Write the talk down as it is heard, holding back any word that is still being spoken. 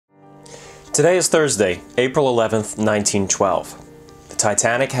Today is Thursday, April 11th, 1912. The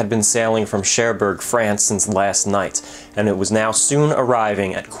Titanic had been sailing from Cherbourg, France since last night, and it was now soon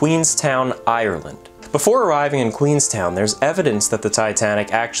arriving at Queenstown, Ireland. Before arriving in Queenstown, there's evidence that the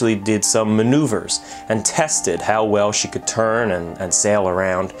Titanic actually did some maneuvers and tested how well she could turn and sail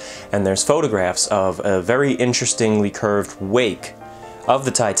around, and there's photographs of a very interestingly curved wake of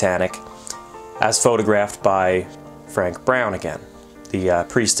the Titanic as photographed by Frank Brown again, the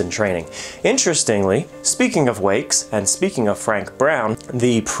priest in training. Interestingly, speaking of wakes, and speaking of Frank Brown,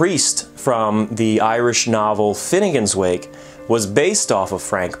 the priest from the Irish novel Finnegan's Wake was based off of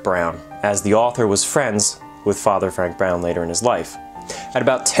Frank Brown, as the author was friends with Father Frank Brown later in his life. At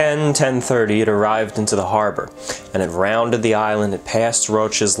about 10:30, it arrived into the harbor, and it rounded the island, it passed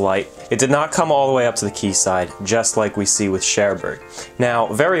Roche's Light. It did not come all the way up to the quayside, just like we see with Cherbourg. Now,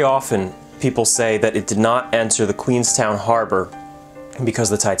 very often, people say that it did not enter the Queenstown harbor because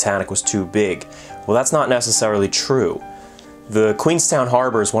the Titanic was too big. Well, that's not necessarily true. The Queenstown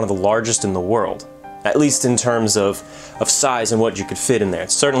harbor is one of the largest in the world, at least in terms of size and what you could fit in there.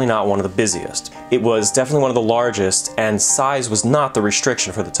 It's certainly not one of the busiest. It was definitely one of the largest, and size was not the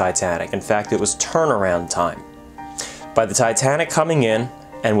restriction for the Titanic. In fact, it was turnaround time. By the Titanic coming in,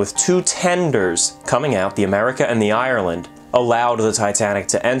 and with two tenders coming out, the America and the Ireland allowed the Titanic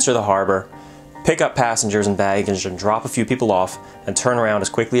to enter the harbor, pick up passengers and baggage, and drop a few people off, and turn around as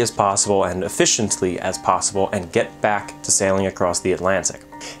quickly as possible and efficiently as possible, and get back to sailing across the Atlantic.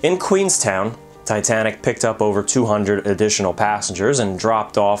 In Queenstown, Titanic picked up over 200 additional passengers and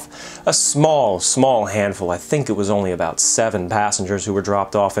dropped off a small handful. I think it was only about 7 passengers who were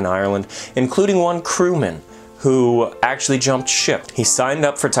dropped off in Ireland, including one crewman who actually jumped ship. He signed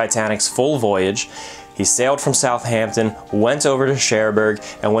up for Titanic's full voyage. He sailed from Southampton, went over to Cherbourg,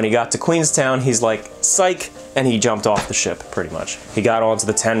 and when he got to Queenstown, he's like, psych, and he jumped off the ship, pretty much. He got onto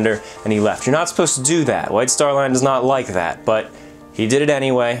the tender, and he left. You're not supposed to do that. White Star Line does not like that, but he did it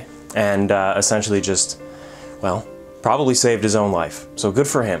anyway, and essentially just, well, probably saved his own life. So good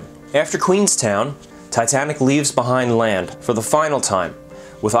for him. After Queenstown, Titanic leaves behind land for the final time,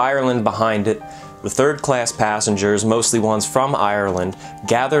 with Ireland behind it. The third-class passengers, mostly ones from Ireland,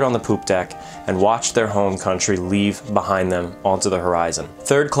 gathered on the poop deck and watched their home country leave behind them onto the horizon.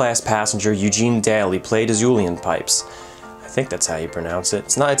 Third-class passenger Eugene Daly played his Uilleann pipes. I think that's how you pronounce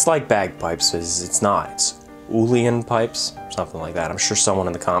it. It's like bagpipes. It's not. It's Uilleann pipes, something like that. I'm sure someone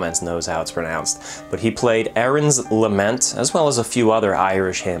in the comments knows how it's pronounced. But he played Erin's Lament, as well as a few other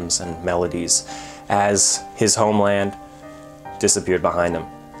Irish hymns and melodies, as his homeland disappeared behind him.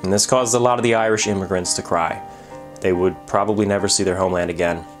 And this caused a lot of the Irish immigrants to cry. They would probably never see their homeland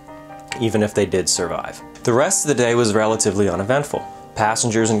again, even if they did survive. The rest of the day was relatively uneventful.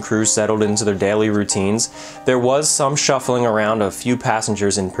 Passengers and crew settled into their daily routines. There was some shuffling around. A few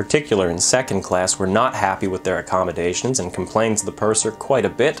passengers in particular in second class were not happy with their accommodations and complained to the purser quite a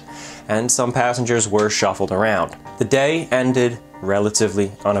bit, and some passengers were shuffled around. The day ended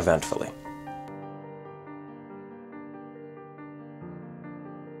relatively uneventfully.